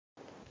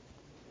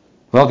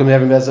Welcome to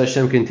everyone.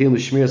 Hashem continue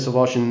with Shemiras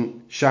Haloshon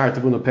Shaar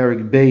Hatevuna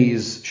Perik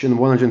Beis Shin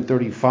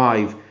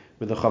 135,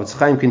 where the Chofetz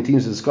Chaim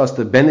continues to discuss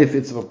the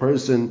benefits of a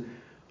person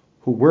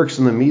who works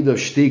in the midah of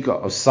shtika,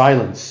 of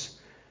silence.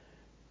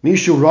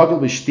 Mishu ragil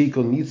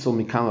b'shtika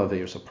nitzol mikam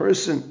averos. A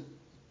person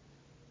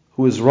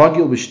who is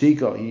ragil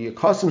b'shtika, he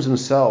accustoms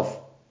himself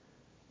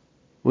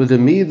with the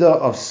midah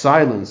of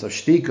silence, of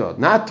shtika,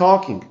 not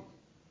talking.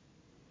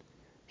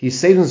 He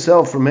saves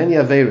himself from many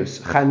averos,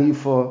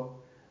 chanifa,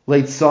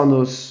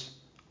 leitsanus,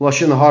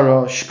 Lashon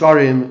hara,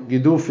 shkarim,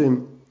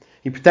 gidufim.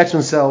 He protects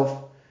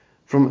himself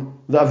from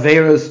the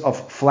averas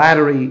of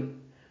flattery.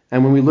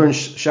 And when we learn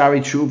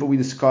Shari Tshuva, we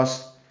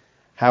discussed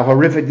how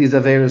horrific these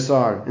averas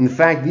are. In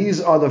fact, these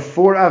are the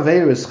four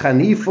averas: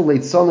 chanifa,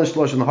 leitzanish,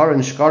 lashon hara,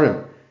 and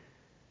shkarim.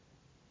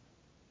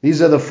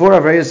 These are the four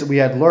averas that we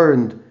had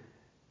learned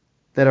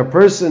that a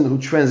person who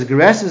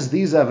transgresses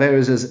these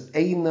averas is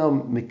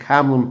einam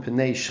mikamlim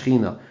pnei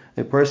shchina.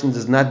 A person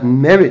does not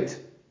merit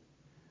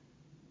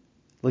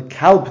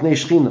L'kal pnei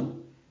shchina,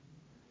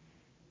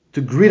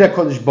 to greet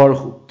HaKadosh Baruch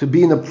Hu, to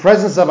be in the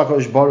presence of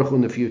HaKadosh Baruch Hu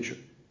in the future.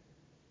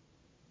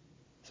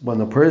 So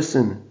when a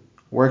person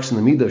works in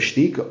the midah of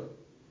shtika,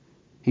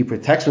 he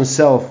protects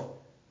himself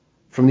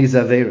from these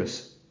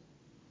averos.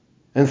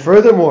 And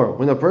furthermore,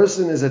 when a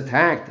person is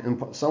attacked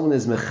and someone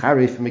is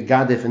mecharif,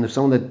 megadif, and if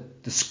someone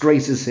that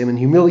disgraces him and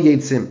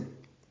humiliates him,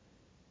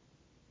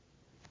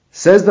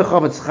 says the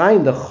Chofetz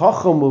Chaim, the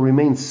chacham will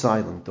remain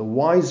silent. The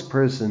wise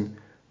person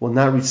will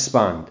not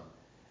respond.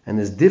 And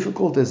as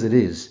difficult as it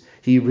is,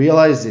 he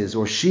realizes,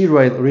 or she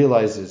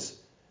realizes,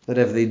 that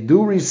if they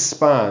do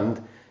respond,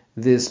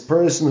 this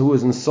person who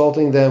is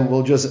insulting them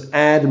will just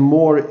add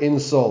more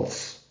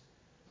insults.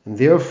 And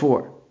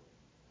therefore,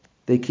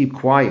 they keep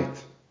quiet.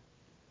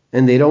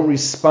 And they don't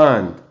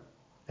respond.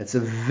 It's a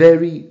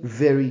very,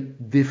 very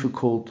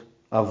difficult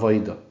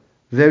avodah.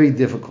 Very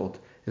difficult.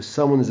 If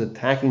someone is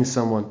attacking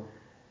someone,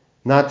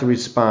 not to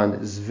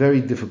respond is very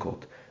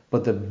difficult.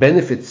 But the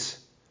benefits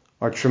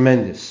are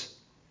tremendous.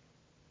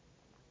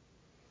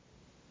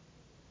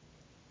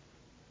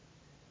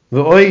 A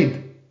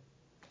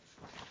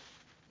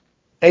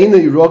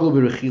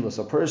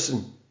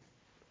person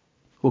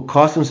who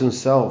accustoms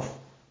himself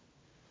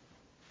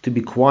to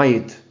be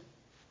quiet,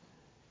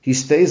 he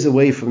stays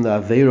away from the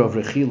aveira of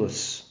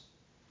rechilas.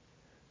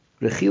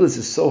 Rechilas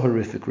is so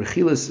horrific.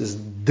 Rechilas is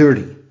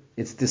dirty.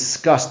 It's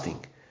disgusting.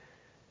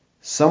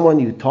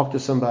 You talk to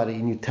somebody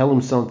and you tell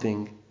him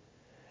something,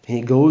 and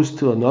he goes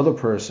to another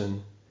person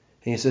and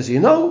he says,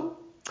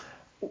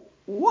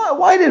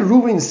 why did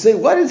Reuven say,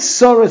 why did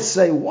Sarah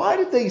say, why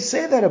did they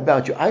say that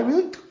about you?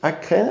 I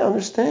can't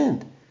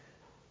understand.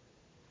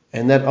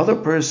 And that other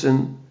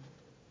person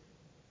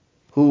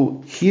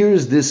who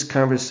hears this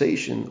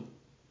conversation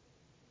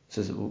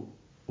says,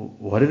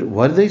 what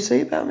did they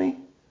say about me?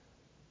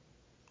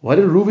 What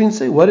did Reuven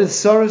say? What did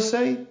Sarah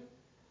say?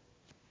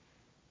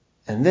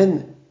 And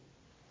then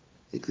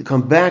it could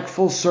come back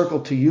full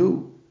circle to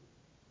you.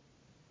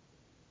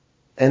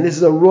 And this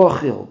is a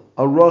rochil.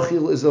 A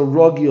rochil is a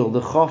rogil.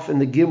 The chaf and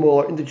the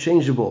gimel are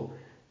interchangeable.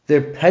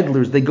 They're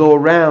peddlers. They go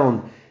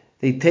around.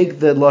 They take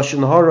the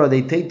lashon hara.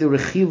 They take the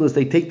rechilas.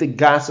 They take the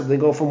gossip. They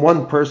go from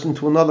one person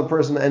to another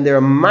person, and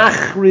they're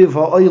machriv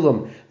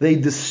ha'olam. They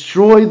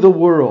destroy the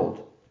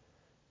world.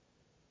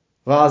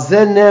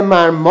 V'azen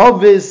nemar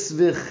movis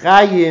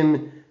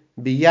v'chayim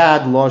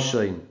biyad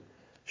loshain.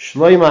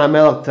 Shlomo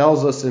HaMelech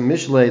tells us in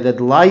Mishlei that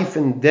life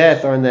and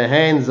death are in the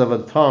hands of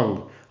a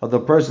tongue, of the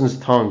person's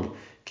tongue.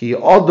 Ki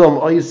adam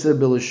oiseh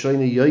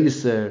b'lashoni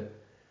yoiser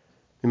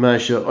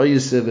mimasha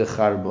oiseh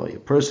b'charboi. A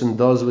person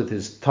does with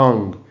his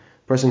tongue.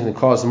 A person can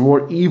cause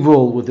more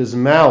evil with his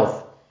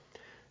mouth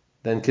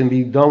than can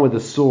be done with a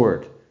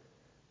sword.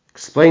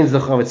 Explains the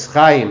Chofetz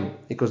Chaim,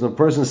 because when a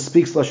person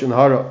speaks lashon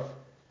hara,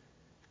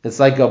 it's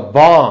like a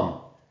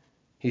bomb.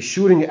 He's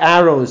shooting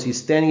arrows.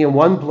 He's standing in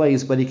one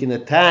place, but he can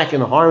attack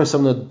and harm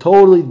someone in a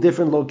totally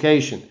different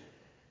location.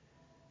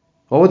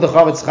 What would the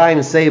Chofetz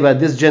Chaim say about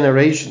this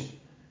generation?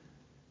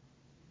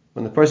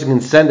 When the person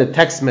can send a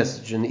text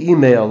message, an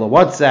email, a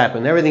WhatsApp,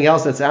 and everything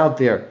else that's out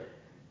there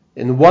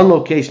in one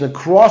location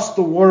across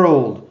the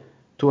world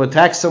to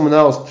attack someone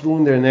else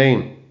through their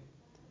name.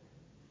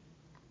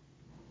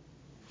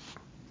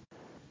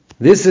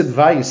 This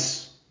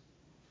advice,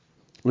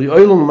 from the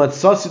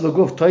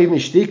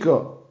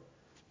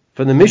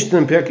Mishnah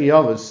and Pirkei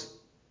Avos,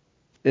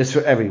 is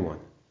for everyone.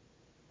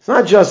 It's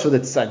not just for the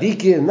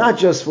tzaddikim, not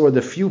just for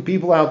the few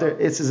people out there.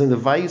 It's an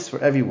advice for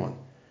everyone.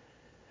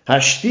 If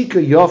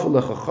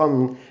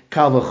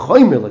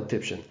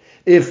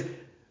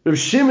Rav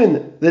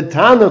Shimon the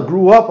Tana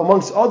grew up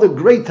amongst other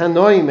great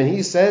Tanoim, and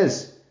he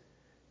says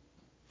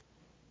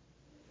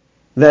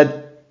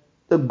that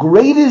the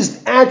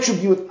greatest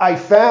attribute I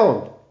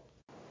found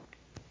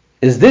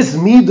is this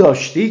midah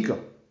shtika.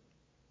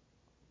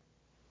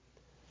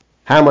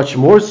 How much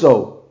more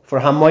so for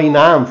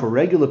hamoinam, for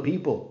regular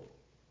people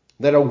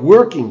that are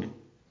working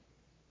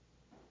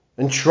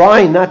and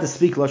trying not to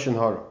speak lashon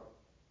hara.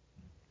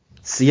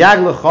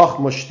 Siyag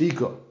l'chachma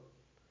shtika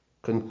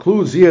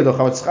concludes here the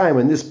Chofetz Chaim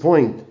in this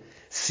point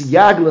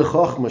Siyag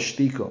lechochma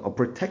shtika, a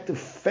protective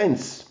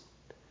fence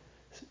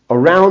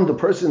around the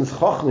person's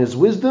chochma, his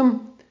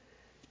wisdom,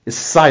 is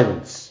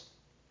silence.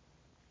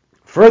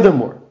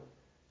 Furthermore,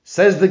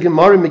 says the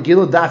Gemara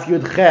Megillah Daf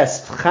Yud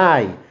Ches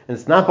Chai, and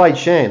it's not by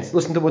chance.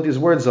 Listen to what these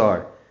words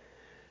are.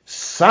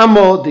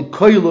 Samo de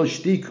koilo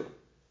shtika.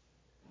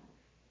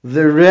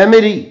 The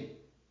remedy,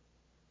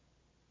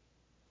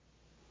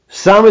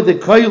 Samo de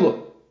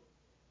koilo,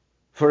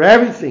 for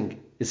everything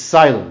is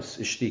silence,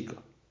 is shtika.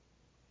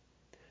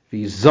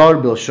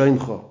 V'zar bel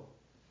sheincha.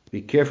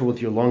 Be careful with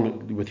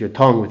your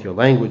tongue, with your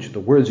language, the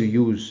words you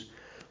use.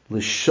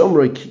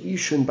 L'shomrei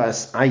ki'ishin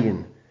bas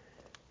ayin.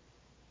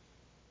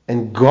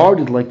 And guard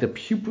it like the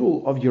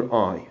pupil of your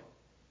eye.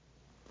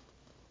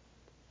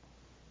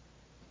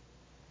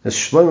 As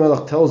Shlomo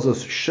Melech tells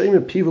us, Shemer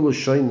piv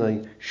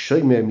u'l'shoinai,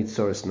 Shemer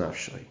mitzaras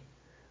nafshay.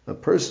 A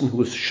person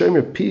who is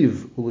Shemer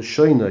piv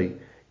u'l'shoinai, a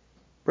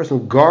person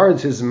who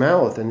guards his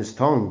mouth and his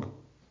tongue,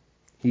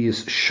 he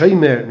is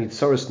Shemer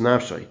mitzaras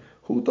nafshay.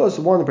 Who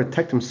doesn't want to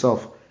protect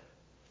himself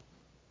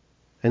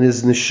and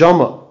his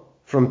neshama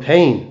from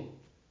pain?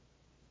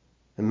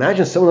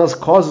 Imagine someone else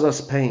causes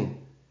us pain.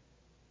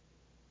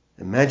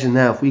 Imagine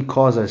now if we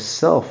cause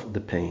ourselves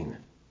the pain.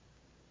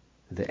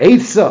 The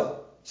eitzah,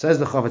 says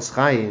the Chavetz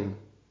Chaim,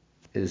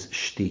 is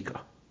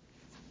shtika.